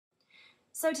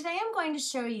So today I'm going to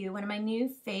show you one of my new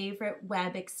favorite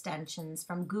web extensions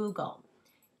from Google,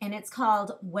 and it's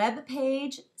called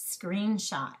Webpage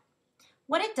Screenshot.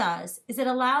 What it does is it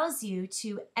allows you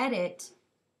to edit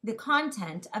the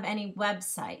content of any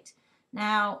website.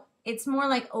 Now, it's more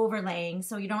like overlaying,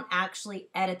 so you don't actually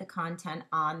edit the content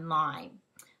online.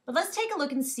 But let's take a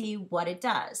look and see what it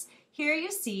does. Here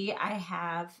you see I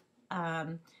have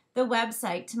the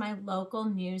website to my local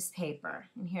newspaper,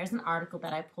 and here's an article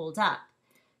that I pulled up.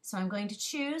 So I'm going to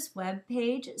choose Web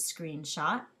Page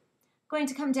Screenshot. I'm going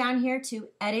to come down here to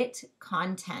Edit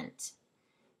Content.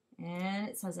 And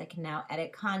it says I can now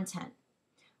edit content.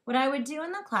 What I would do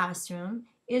in the classroom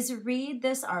is read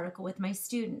this article with my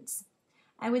students.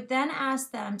 I would then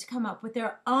ask them to come up with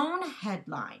their own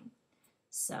headline.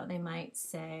 So they might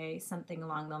say something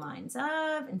along the lines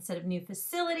of, instead of new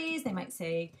facilities, they might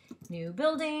say new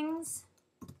buildings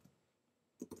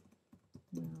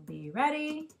will be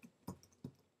ready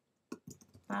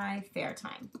by fair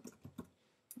time.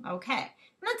 Okay,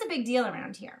 and that's a big deal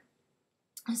around here.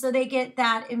 So they get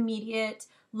that immediate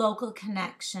local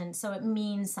connection, so it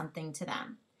means something to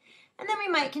them. And then we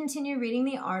might continue reading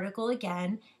the article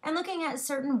again and looking at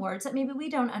certain words that maybe we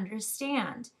don't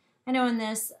understand. I know in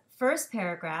this first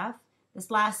paragraph,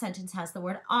 this last sentence has the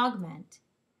word augment.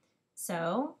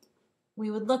 So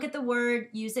we would look at the word,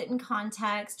 use it in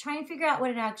context, try and figure out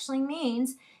what it actually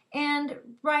means, and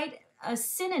write a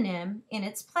synonym in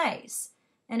its place.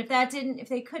 And if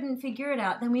they couldn't figure it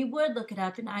out, then we would look it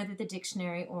up in either the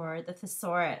dictionary or the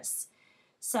thesaurus.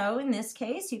 So in this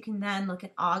case, you can then look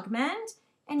at augment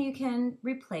and you can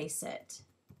replace it.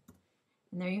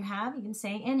 And there you can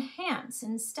say enhance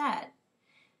instead.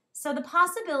 So the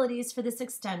possibilities for this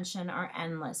extension are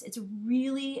endless. It's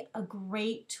really a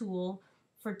great tool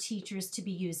for teachers to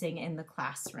be using in the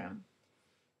classroom.